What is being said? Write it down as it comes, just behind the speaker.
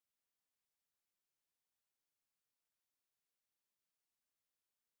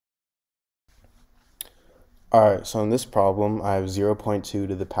Alright, so in this problem, I have 0.2 to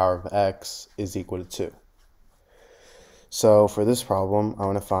the power of x is equal to 2. So for this problem, I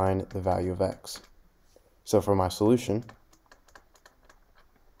want to find the value of x. So for my solution,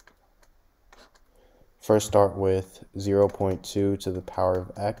 first start with 0.2 to the power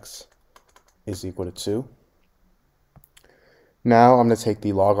of x is equal to 2. Now I'm going to take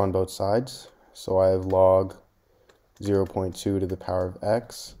the log on both sides. So I have log 0.2 to the power of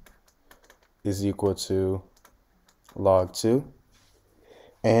x is equal to log 2.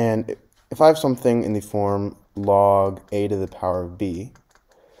 And if I have something in the form log a to the power of b,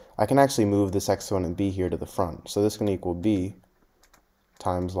 I can actually move this exponent b here to the front. So this can equal b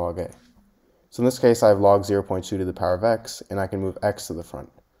times log a. So in this case, I have log 0.2 to the power of x, and I can move x to the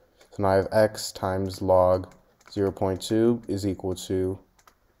front. So now I have x times log 0.2 is equal to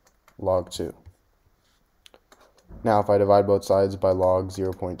log 2. Now if I divide both sides by log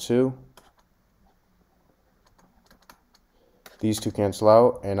 0.2, these two cancel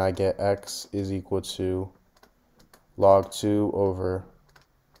out, and I get x is equal to log 2 over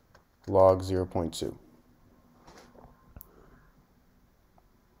log 0.2.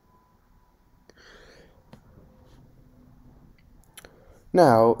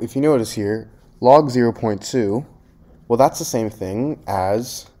 Now, if you notice here, log 0.2, well, that's the same thing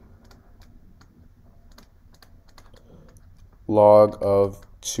as log of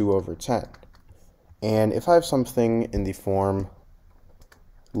 2 over 10. And if I have something in the form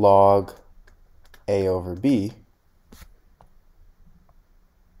log a over b,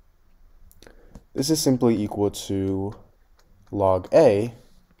 this is simply equal to log a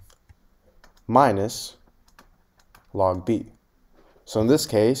minus log b. So in this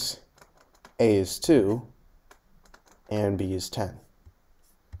case, a is 2 and b is 10.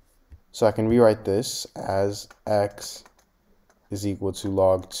 So I can rewrite this as x is equal to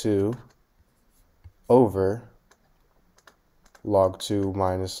log 2 over log 2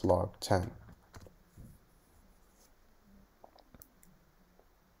 minus log 10.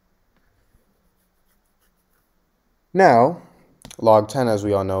 Now, log 10, as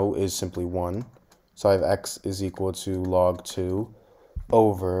we all know, is simply 1. So I have x is equal to log 2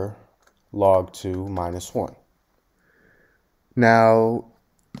 over log 2 minus 1. Now,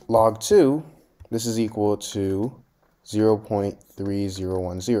 log 2, this is equal to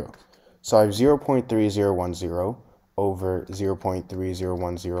 0.3010. So I have 0.3010 over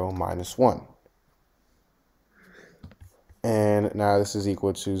 0.3010 minus 1. And now this is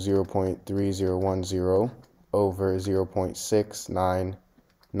equal to 0.3010 over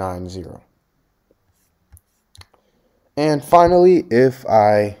 0.6990. And finally, if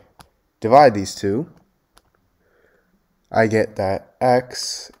I divide these two, I get that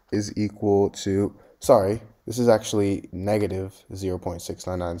x is equal to, this is actually negative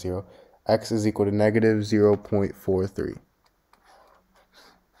 0.6990. X is equal to negative 0.43.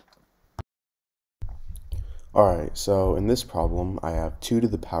 Alright, so in this problem, I have 2 to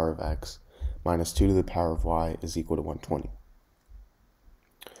the power of x minus 2 to the power of y is equal to 120.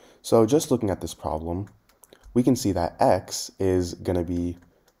 So just looking at this problem, we can see that x is going to be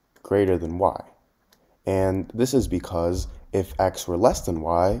greater than y. And this is because if x were less than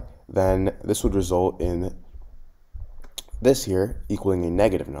y, then this would result in this here equaling a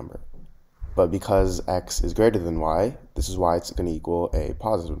negative number. But because x is greater than y, this is why it's going to equal a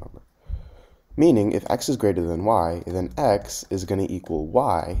positive number. Meaning, if x is greater than y, then x is going to equal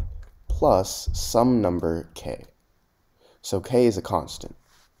y plus some number k. So k is a constant.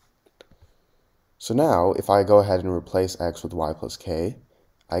 So now, if I go ahead and replace x with y plus k,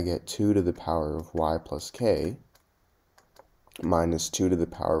 I get 2 to the power of y plus k minus 2 to the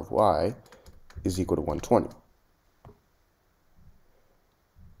power of y is equal to 120.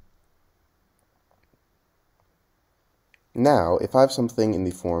 Now, if I have something in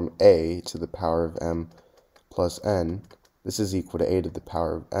the form a to the power of m plus n, this is equal to a to the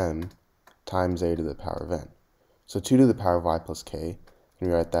power of m times a to the power of n. So 2 to the power of y plus k, and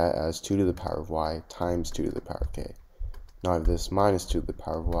we write that as 2 to the power of y times 2 to the power of k. Now I have this minus 2 to the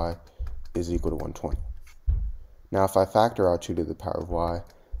power of y is equal to 120. Now if I factor out 2 to the power of y,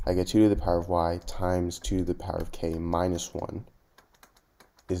 I get 2 to the power of y times 2 to the power of k minus 1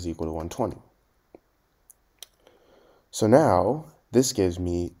 is equal to 120. So now this gives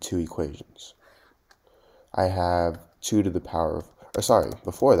me two equations. I have 2 to the power of,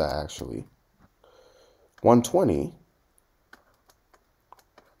 before that actually, 120,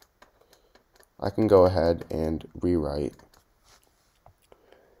 I can go ahead and rewrite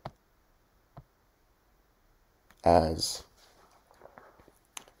as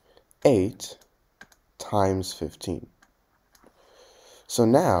 8 times 15. So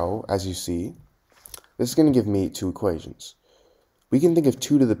now, as you see, This is going to give me two equations. We can think of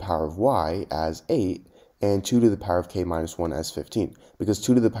 2 to the power of y as 8 and 2 to the power of k minus 1 as 15. Because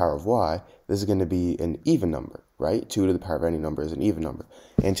 2 to the power of y, this is going to be an even number, right? 2 to the power of any number is an even number.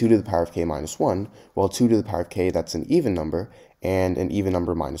 And 2 to the power of k minus 1, well, 2 to the power of k, that's an even number, and an even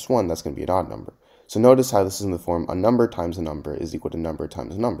number minus 1, that's going to be an odd number. So notice how this is in the form a number times a number is equal to number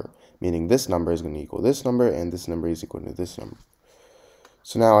times a number, meaning this number is going to equal this number, and this number is equal to this number.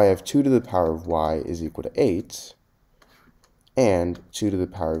 So now I have 2 to the power of y is equal to 8, and 2 to the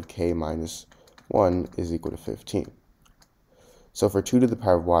power of k minus 1 is equal to 15. So for 2 to the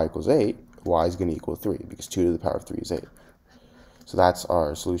power of y equals 8, y is going to equal 3, because 2 to the power of 3 is 8. So that's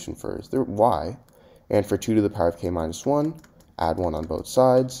our solution for y. And for 2 to the power of k minus 1, add 1 on both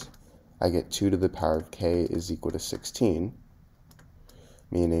sides. I get 2 to the power of k is equal to 16,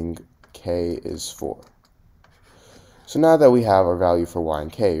 meaning k is 4. So now that we have our value for y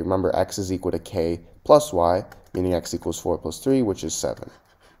and k, remember x is equal to k plus y, meaning x equals 4 plus 3, which is 7.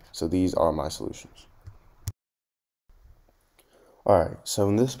 So these are my solutions. Alright, so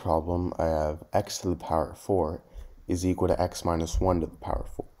in this problem, I have x to the power of 4 is equal to x minus 1 to the power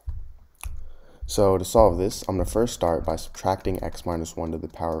of 4. So to solve this, I'm going to first start by subtracting x minus 1 to the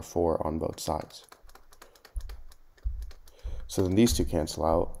power of 4 on both sides. So then these two cancel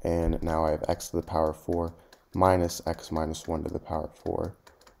out, and now I have x to the power of 4 minus x minus 1 to the power of 4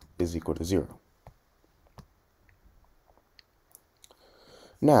 is equal to 0.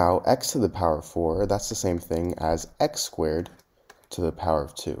 Now, x to the power of 4, that's the same thing as x squared to the power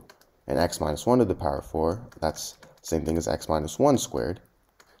of 2. And x minus 1 to the power of 4, that's the same thing as x minus 1 squared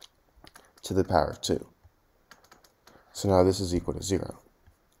to the power of 2. So now this is equal to 0.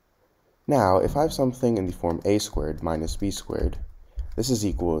 Now, if I have something in the form a squared minus b squared, this is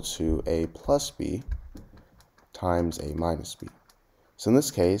equal to a plus b times a minus b. So in this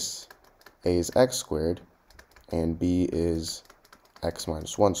case, a is x squared and b is x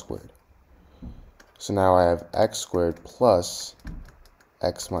minus 1 squared. So now I have x squared plus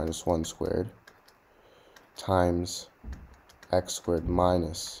x minus 1 squared times x squared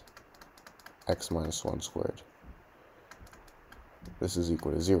minus x minus 1 squared. This is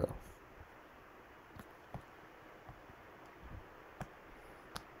equal to 0.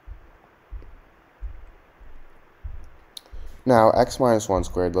 Now, x minus 1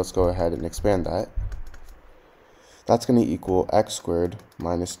 squared, let's go ahead and expand that. That's going to equal x squared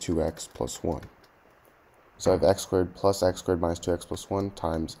minus 2x plus 1. So I have x squared plus x squared minus 2x plus 1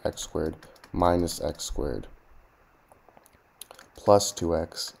 times x squared minus x squared plus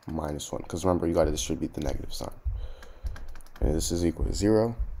 2x minus 1. Because remember, you got to distribute the negative sign. And this is equal to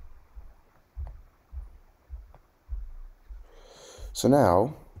 0. So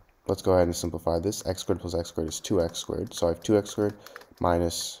now, let's go ahead and simplify this. X squared plus x squared is 2x squared. So I have 2x squared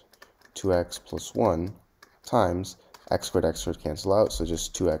minus 2x plus 1 times x squared cancel out. So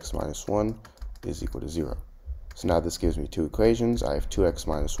just 2x minus 1 is equal to 0. So now this gives me two equations. I have 2x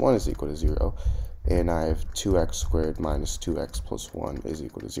minus 1 is equal to 0. And I have 2x squared minus 2x plus 1 is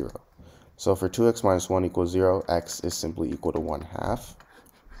equal to 0. So for 2x minus 1 equals 0, x is simply equal to 1/2.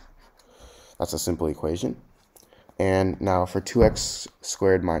 That's a simple equation. And now for 2x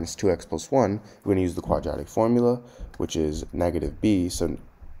squared minus 2x plus 1, we're going to use the quadratic formula, which is negative b. So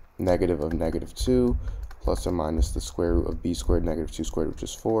negative of negative 2 plus or minus the square root of b squared negative 2 squared, which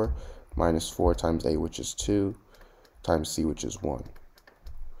is 4, minus 4 times a, which is 2, times c, which is 1.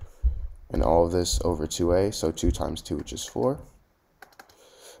 And all of this over 2a, so 2 times 2, which is 4.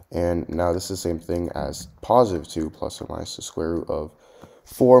 And now this is the same thing as positive 2 plus or minus the square root of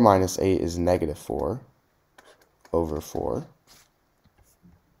 4 minus 8 is negative 4 over 4.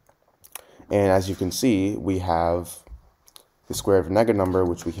 And as you can see, we have the square root of a negative number,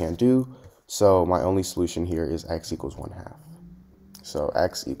 which we can't do. So my only solution here is x equals 1/2. So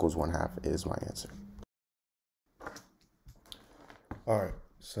x equals 1/2 is my answer. Alright,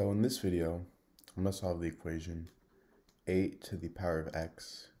 so in this video, I'm going to solve the equation 8 to the power of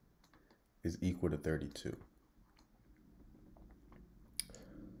x is equal to 32.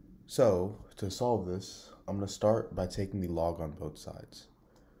 So to solve this, I'm going to start by taking the log on both sides.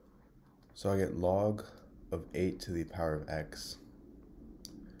 So I get log of 8 to the power of x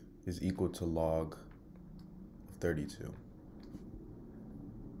is equal to log of 32.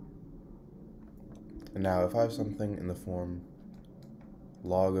 And now if I have something in the form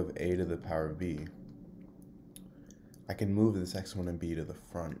log of a to the power of b, I can move this x1 and b to the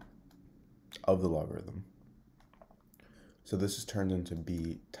front of the logarithm. So this is turned into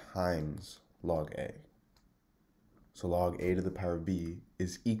b times log a. So log a to the power of b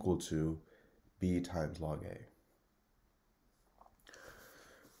is equal to b times log a.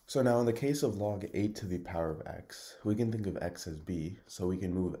 So now in the case of log 8 to the power of x, we can think of x as b, so we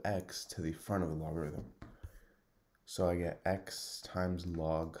can move x to the front of the logarithm. So I get x times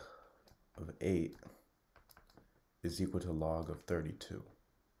log of 8 is equal to log of 32.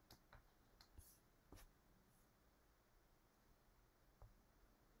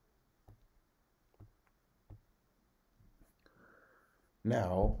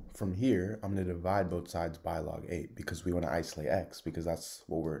 Now, from here, I'm going to divide both sides by log 8 because we want to isolate x, because that's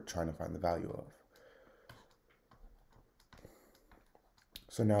what we're trying to find the value of.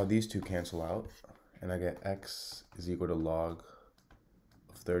 So now these two cancel out, and I get x is equal to log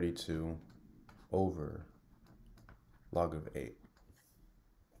of 32 over log of 8.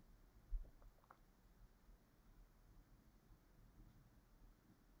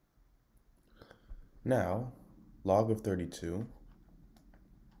 Now, log of 32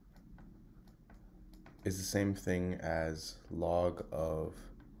 is the same thing as log of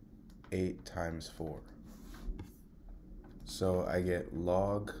 8 times 4. So I get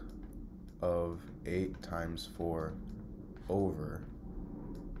log of 8 times 4 over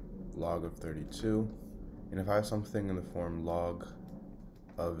log of 32. And if I have something in the form log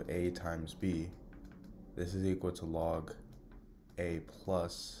of a times b, this is equal to log a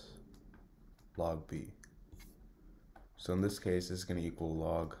plus log b. So in this case, this is going to equal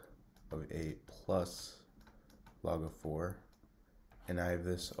log of 8 plus log of 4, and I have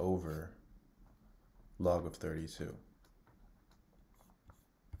this over log of 32.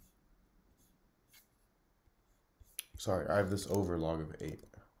 Sorry, I have this over log of 8.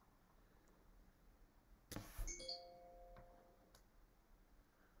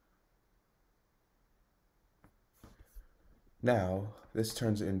 Now, this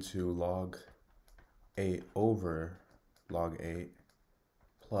turns into log 8 over log 8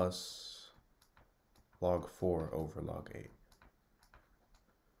 plus log 4 over log 8.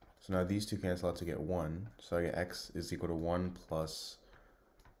 So now these two cancel out to get 1. So I get x is equal to 1 plus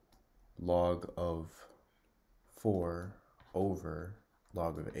log of 4 over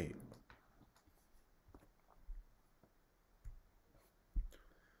log of 8.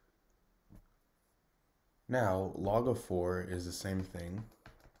 Now, log of 4 is the same thing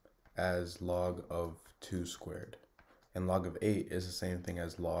as log of 2 squared. And log of 8 is the same thing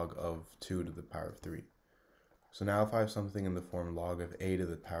as log of 2 to the power of 3. So now if I have something in the form log of a to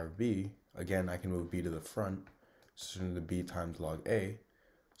the power of b, again, I can move b to the front, so it's going to be b times log a.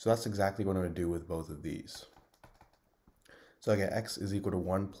 So that's exactly what I'm going to do with both of these. So I get x is equal to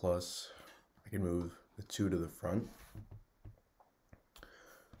 1 plus, I can move the 2 to the front.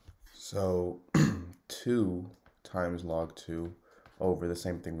 So 2 times log 2 over the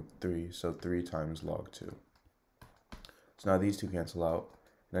same thing with 3, so 3 times log 2. So now these two cancel out,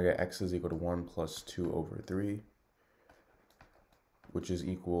 and I get x is equal to 1 plus 2 over 3, which is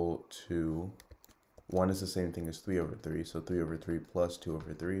equal to 1 is the same thing as 3 over 3, so 3 over 3 plus 2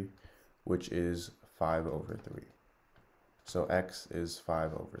 over 3, which is 5 over 3. So x is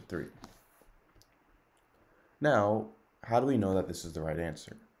 5 over 3. Now, how do we know that this is the right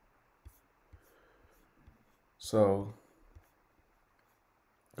answer? So,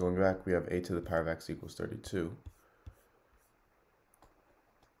 going back, we have a to the power of x equals 32.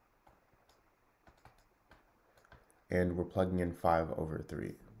 And we're plugging in 5 over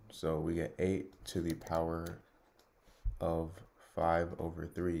 3. So we get 8 to the power of 5 over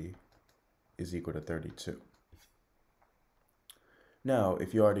 3 is equal to 32. Now,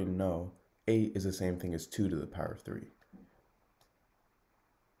 if you already know, 8 is the same thing as 2 to the power of 3.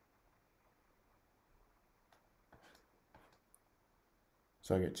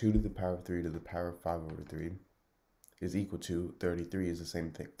 So I get 2 to the power of 3 to the power of 5 over 3 is equal to 33 is the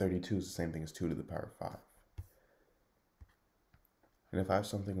same thing. 32 is the same thing as 2 to the power of 5. And if I have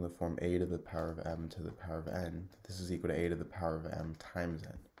something in the form a to the power of m to the power of n, this is equal to a to the power of m times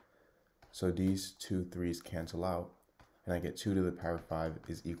n. So these two 3's cancel out, and I get 2 to the power of 5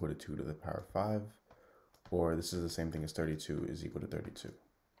 is equal to 2 to the power of 5, or this is the same thing as 32 is equal to 32.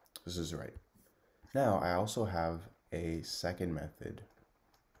 This is right. Now, I also have a second method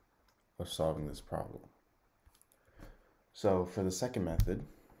of solving this problem. So for the second method,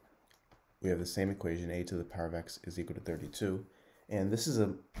 we have the same equation, a to the power of x is equal to 32, and this is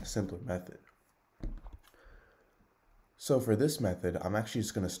a simpler method. So for this method, I'm actually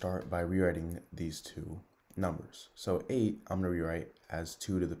just going to start by rewriting these two numbers. So 8, I'm going to rewrite as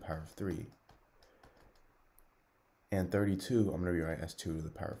 2 to the power of 3, and 32, I'm going to rewrite as 2 to the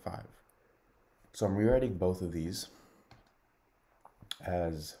power of 5. So I'm rewriting both of these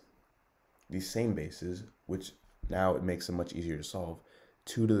as the same bases, which now it makes them much easier to solve.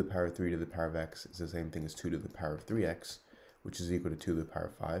 2 to the power of 3 to the power of x is the same thing as 2 to the power of 3x, which is equal to 2 to the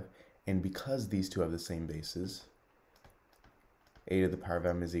power of 5. And because these two have the same bases, a to the power of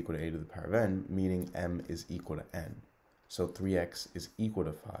m is equal to a to the power of n, meaning m is equal to n. So 3x is equal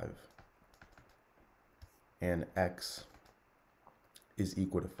to 5, and x is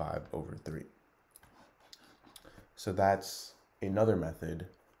equal to 5 over 3. So that's another method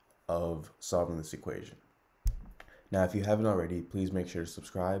of solving this equation. Now, if you haven't already, please make sure to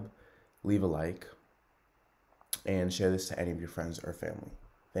subscribe, leave a like, and share this to any of your friends or family.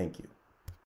 Thank you.